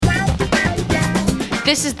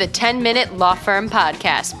This is the 10-Minute Law Firm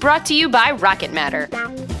Podcast, brought to you by Rocket Matter.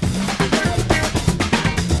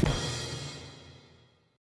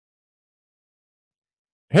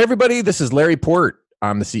 Hey, everybody, this is Larry Port.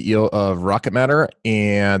 I'm the CEO of Rocket Matter,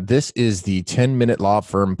 and this is the 10-Minute Law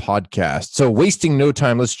Firm Podcast. So wasting no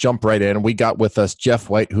time, let's jump right in. We got with us Jeff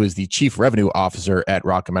White, who is the Chief Revenue Officer at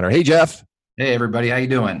Rocket Matter. Hey, Jeff. Hey, everybody. How you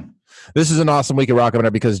doing? This is an awesome week at Rocket Matter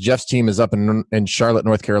because Jeff's team is up in Charlotte,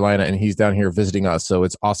 North Carolina, and he's down here visiting us. So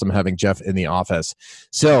it's awesome having Jeff in the office.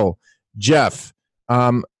 So, Jeff,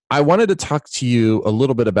 I wanted to talk to you a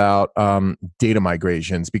little bit about data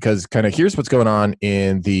migrations because kind of here's what's going on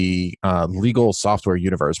in the legal software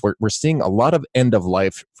universe. We're seeing a lot of end of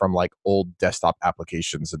life from like old desktop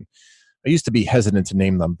applications, and I used to be hesitant to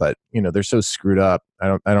name them, but you know they're so screwed up. I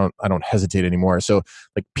don't hesitate anymore. So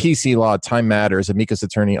like PC Law, Time Matters, Amicus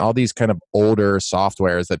Attorney, all these kind of older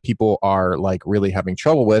softwares that people are like really having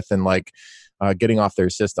trouble with and like getting off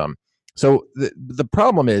their system. So the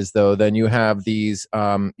problem is, though, then you have these,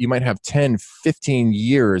 you might have 10, 15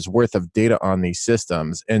 years worth of data on these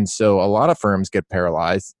systems. And so a lot of firms get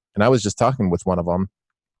paralyzed. And I was just talking with one of them.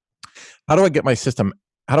 How do I get my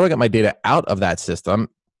data out of that system,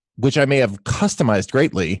 which I may have customized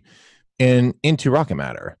greatly into Rocket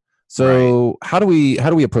Matter? So right. How do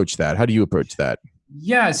we approach that? How do you approach that?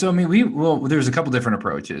 Yeah, so I mean, there's a couple different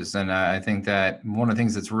approaches. And I think that one of the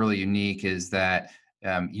things that's really unique is that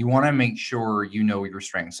you want to make sure you know what your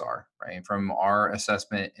strengths are, right? From our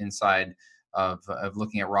assessment inside of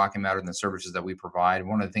looking at Rocket Matter and the services that we provide,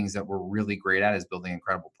 one of the things that we're really great at is building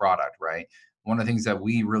incredible product, right? One of the things that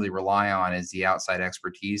we really rely on is the outside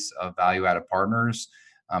expertise of value-added partners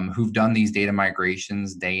who've done these data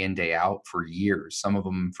migrations day in, day out for years, some of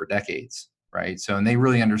them for decades, right? So, and they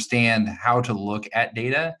really understand how to look at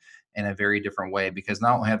data in a very different way because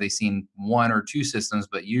not only have they seen one or two systems,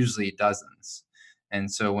 but usually dozens. And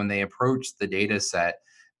so when they approach the data set,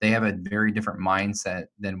 they have a very different mindset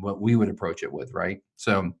than what we would approach it with, right?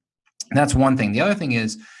 So that's one thing. The other thing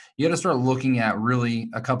is you got to start looking at really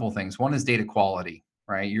a couple of things. One is data quality,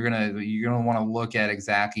 right? You're gonna want to look at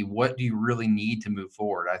exactly what do you really need to move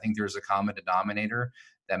forward. I think there's a common denominator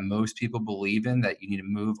that most people believe in, that you need to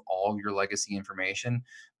move all your legacy information,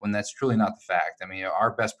 when that's truly not the fact. I mean,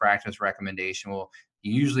 our best practice recommendation will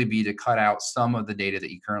usually be to cut out some of the data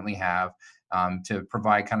that you currently have, to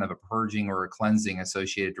provide kind of a purging or a cleansing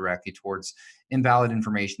associated directly towards invalid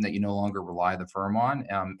information that you no longer rely the firm on.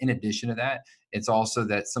 In addition to that, it's also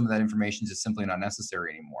that some of that information is simply not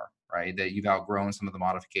necessary anymore, right? That you've outgrown some of the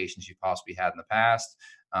modifications you possibly had in the past.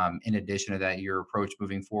 In addition to that, your approach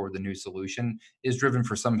moving forward, the new solution is driven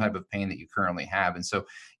for some type of pain that you currently have. And so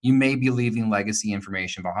you may be leaving legacy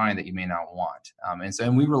information behind that you may not want.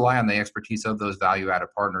 And we rely on the expertise of those value-added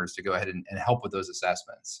partners to go ahead and help with those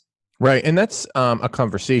assessments. Right, and that's a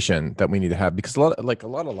conversation that we need to have because a lot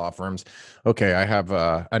of law firms, okay, I have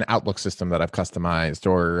an Outlook system that I've customized,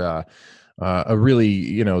 or a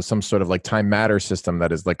really some sort of like Time Matter system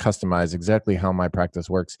that is like customized exactly how my practice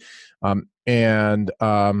works, and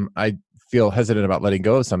I feel hesitant about letting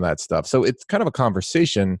go of some of that stuff. So it's kind of a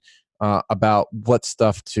conversation about what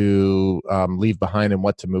stuff to leave behind and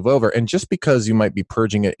what to move over, and just because you might be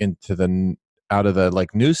purging it out of the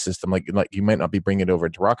like new system, like you might not be bringing it over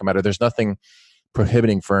to Rocket Matter. There's nothing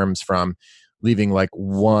prohibiting firms from leaving like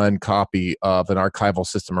one copy of an archival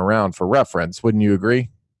system around for reference. Wouldn't you agree?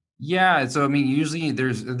 Yeah. So, I mean, usually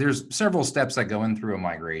there's several steps that go in through a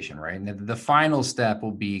migration, right? And the final step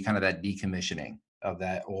will be kind of that decommissioning of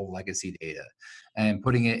that old legacy data and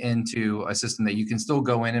putting it into a system that you can still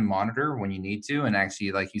go in and monitor when you need to. And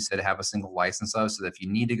actually, like you said, have a single license of, so that if you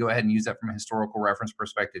need to go ahead and use that from a historical reference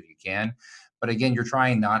perspective, you can. But again, you're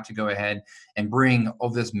trying not to go ahead and bring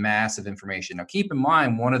all this massive information. Now, keep in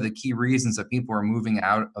mind, one of the key reasons that people are moving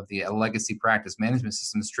out of the legacy practice management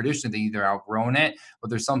system is traditionally they either outgrown it or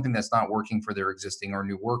there's something that's not working for their existing or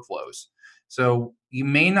new workflows. So they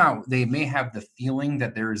may have the feeling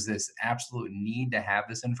that there's this absolute need to have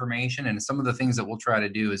this information. And some of the things that we'll try to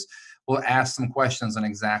do is we'll ask some questions on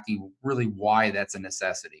exactly really why that's a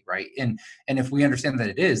necessity, right? And if we understand that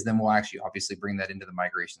it is, then we'll actually obviously bring that into the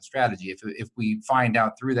migration strategy. If we find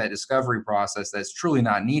out through that discovery process that's truly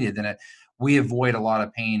not needed, then we avoid a lot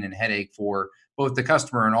of pain and headache for both the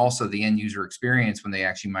customer and also the end user experience when they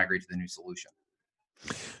actually migrate to the new solution.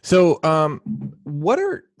 So, what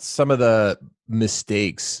are some of the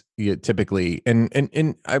mistakes typically?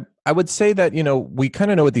 And I would say that we kind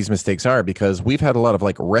of know what these mistakes are because we've had a lot of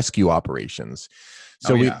like rescue operations.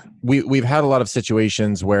 So we've had a lot of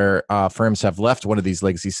situations where firms have left one of these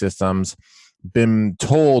legacy systems, been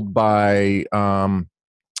told by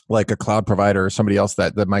like a cloud provider or somebody else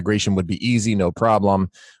that the migration would be easy, no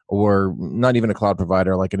problem, or not even a cloud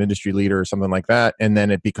provider, like an industry leader or something like that, and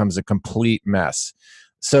then it becomes a complete mess.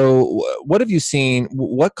 So what have you seen?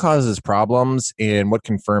 What causes problems and what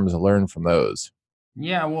can firms learn from those?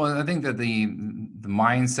 Yeah, well, I think that the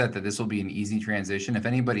mindset that this will be an easy transition, if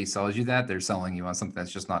anybody sells you that, they're selling you on something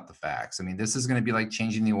that's just not the facts. I mean, this is going to be like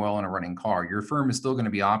changing the oil in a running car. Your firm is still going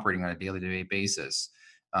to be operating on a daily-to-day basis.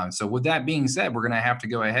 So, with that being said, we're going to have to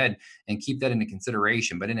go ahead and keep that into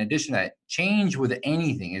consideration. But in addition to that, change with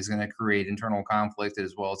anything is going to create internal conflict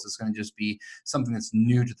as well as it's going to just be something that's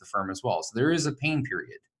new to the firm as well. So, there is a pain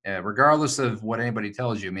period. Regardless of what anybody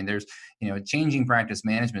tells you, I mean, there's changing practice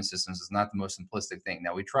management systems is not the most simplistic thing.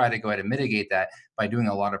 Now, we try to go ahead and mitigate that by doing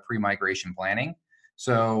a lot of pre-migration planning.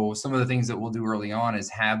 So some of the things that we'll do early on is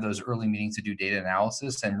have those early meetings to do data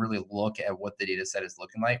analysis and really look at what the data set is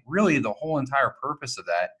looking like. Really, the whole entire purpose of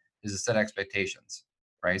that is to set expectations,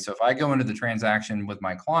 right? So if I go into the transaction with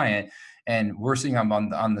my client and we're seeing I'm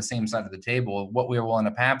on the same side of the table, what will end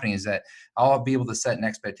up happening is that I'll be able to set an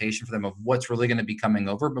expectation for them of what's really going to be coming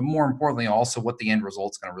over, but more importantly, also what the end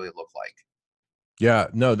result's going to really look like. Yeah,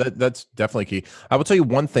 no, that's definitely key. I will tell you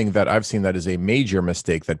one thing that I've seen that is a major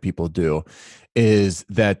mistake that people do is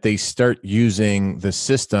that they start using the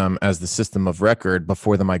system as the system of record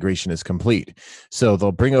before the migration is complete. So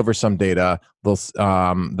they'll bring over some data. They'll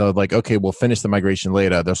like, okay, we'll finish the migration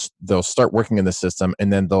later. They'll start working in the system,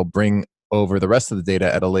 and then they'll bring over the rest of the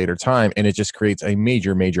data at a later time, and it just creates a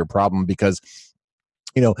major problem because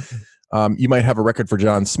you know you might have a record for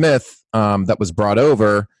John Smith that was brought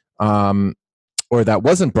over. Or that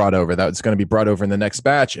wasn't brought over, that's going to be brought over in the next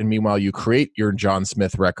batch. And meanwhile, you create your John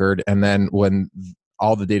Smith record. And then when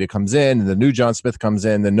all the data comes in and the new John Smith comes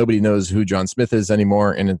in, then nobody knows who John Smith is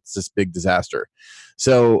anymore. And it's this big disaster.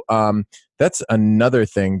 So that's another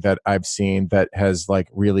thing that I've seen that has like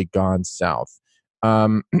really gone south.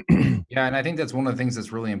 Um, Yeah, and I think that's one of the things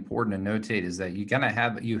that's really important to notate is that you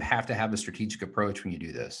have to have a strategic approach when you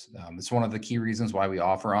do this. It's one of the key reasons why we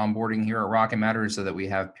offer onboarding here at Rocket Matters, so that we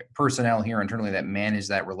have personnel here internally that manage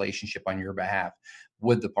that relationship on your behalf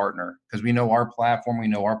with the partner, because we know our platform, we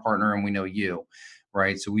know our partner, and we know you,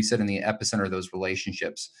 right? So we sit in the epicenter of those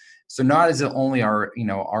relationships. So not is it only our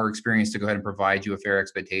experience to go ahead and provide you a fair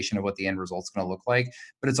expectation of what the end result's going to look like,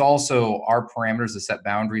 but it's also our parameters to set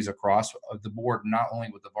boundaries across the board, not only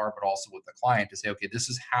with the VAR, but also with the client to say, okay, this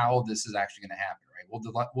is how this is actually going to happen,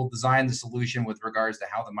 right? We'll design the solution with regards to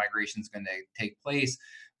how the migration is going to take place.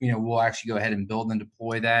 We'll actually go ahead and build and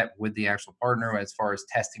deploy that with the actual partner as far as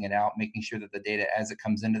testing it out, making sure that the data as it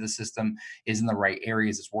comes into the system is in the right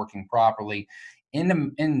areas, it's working properly.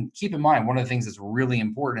 And keep in mind, one of the things that's really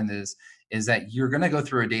important is that you're going to go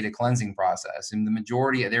through a data cleansing process. And the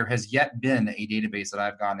majority, there has yet been a database that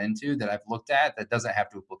I've gone into that I've looked at that doesn't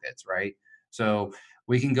have duplicates, right? So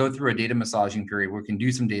we can go through a data massaging period. We can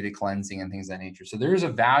do some data cleansing and things of that nature. So there is a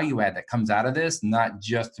value add that comes out of this, not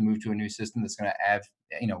just to move to a new system that's going to add,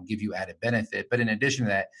 give you added benefit. But in addition to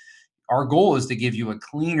that, our goal is to give you a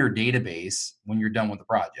cleaner database when you're done with the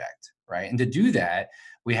project, right? And to do that,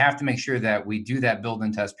 we have to make sure that we do that build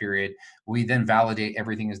and test period. We then validate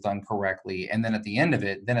everything is done correctly. And then at the end of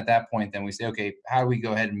it, then at that point, then we say, okay, how do we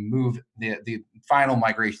go ahead and move the final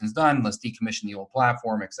migrations done? Let's decommission the old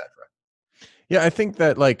platform, et cetera. Yeah, I think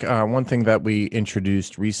that like one thing that we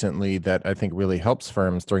introduced recently that I think really helps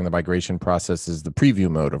firms during the migration process is the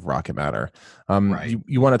preview mode of Rocket Matter. Right.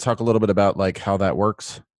 You want to talk a little bit about like how that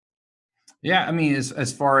works? Yeah, I mean,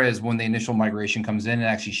 as far as when the initial migration comes in, it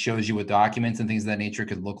actually shows you what documents and things of that nature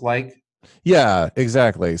could look like. Yeah,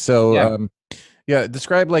 exactly. So Yeah. yeah,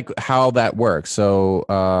 describe like how that works. So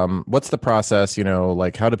what's the process?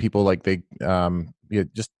 Like how do people like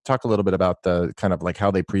just talk a little bit about the kind of like how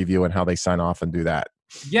they preview and how they sign off and do that.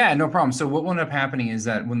 Yeah, no problem. So what will end up happening is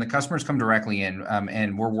that when the customers come directly in,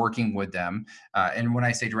 and we're working with them, and when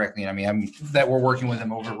I say directly, I mean that we're working with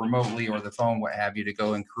them over remotely or the phone, what have you, to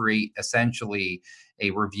go and create essentially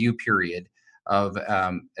a review period of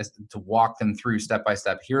to walk them through step by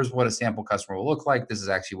step. Here's what a sample customer will look like. This is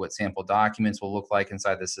actually what sample documents will look like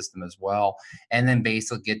inside the system as well. And then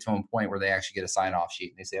basically get to a point where they actually get a sign off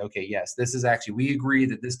sheet and they say, okay, yes, this is actually, we agree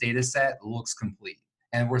that this data set looks complete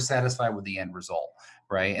and we're satisfied with the end result.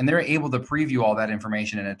 Right. And they're able to preview all that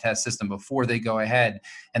information in a test system before they go ahead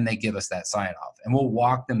and they give us that sign off. And we'll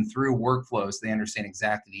walk them through workflows so they understand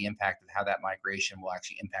exactly the impact of how that migration will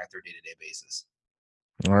actually impact their day-to-day basis.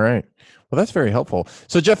 All right. Well, that's very helpful.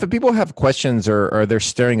 So, Jeff, if people have questions or they're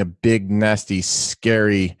staring a big, nasty,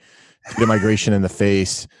 scary data migration in the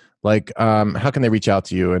face, Like, how can they reach out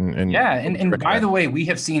to you? And by the way, we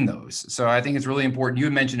have seen those. So I think it's really important. You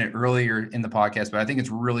had mentioned it earlier in the podcast, but I think it's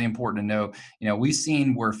really important to know, we've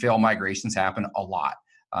seen where failed migrations happen a lot.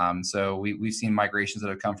 So we've seen migrations that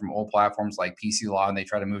have come from old platforms like PC Law, and they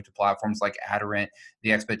try to move to platforms like Aderant.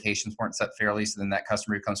 The expectations weren't set fairly, so then that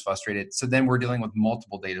customer becomes frustrated. So then we're dealing with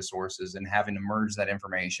multiple data sources and having to merge that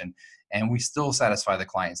information, and we still satisfy the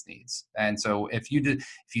client's needs. And so if you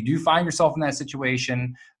do find yourself in that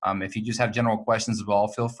situation, if you just have general questions as well,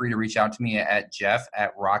 feel free to reach out to me at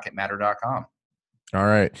jeff@rocketmatter.com. All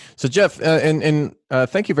right. So Jeff,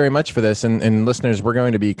 thank you very much for this. And listeners, we're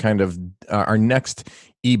going to be kind of our next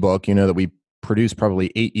ebook, that we produce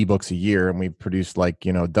probably 8 ebooks a year, and we've produced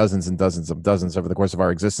dozens and dozens over the course of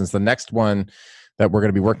our existence. The next one that we're going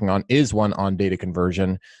to be working on is one on data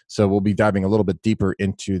conversion. So we'll be diving a little bit deeper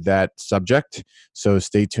into that subject. So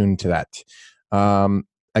stay tuned to that.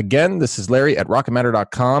 Again, this is Larry at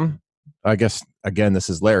rocketmatter.com. I guess, again,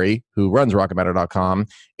 this is Larry, who runs rocketmatter.com,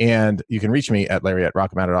 and you can reach me at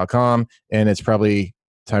larry@rocketmatter.com, and it's probably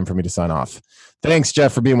time for me to sign off. Thanks,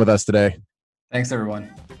 Jeff, for being with us today. Thanks,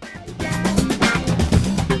 everyone.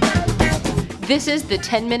 This is the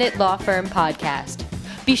 10-Minute Law Firm Podcast.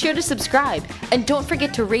 Be sure to subscribe, and don't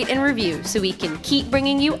forget to rate and review so we can keep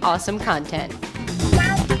bringing you awesome content.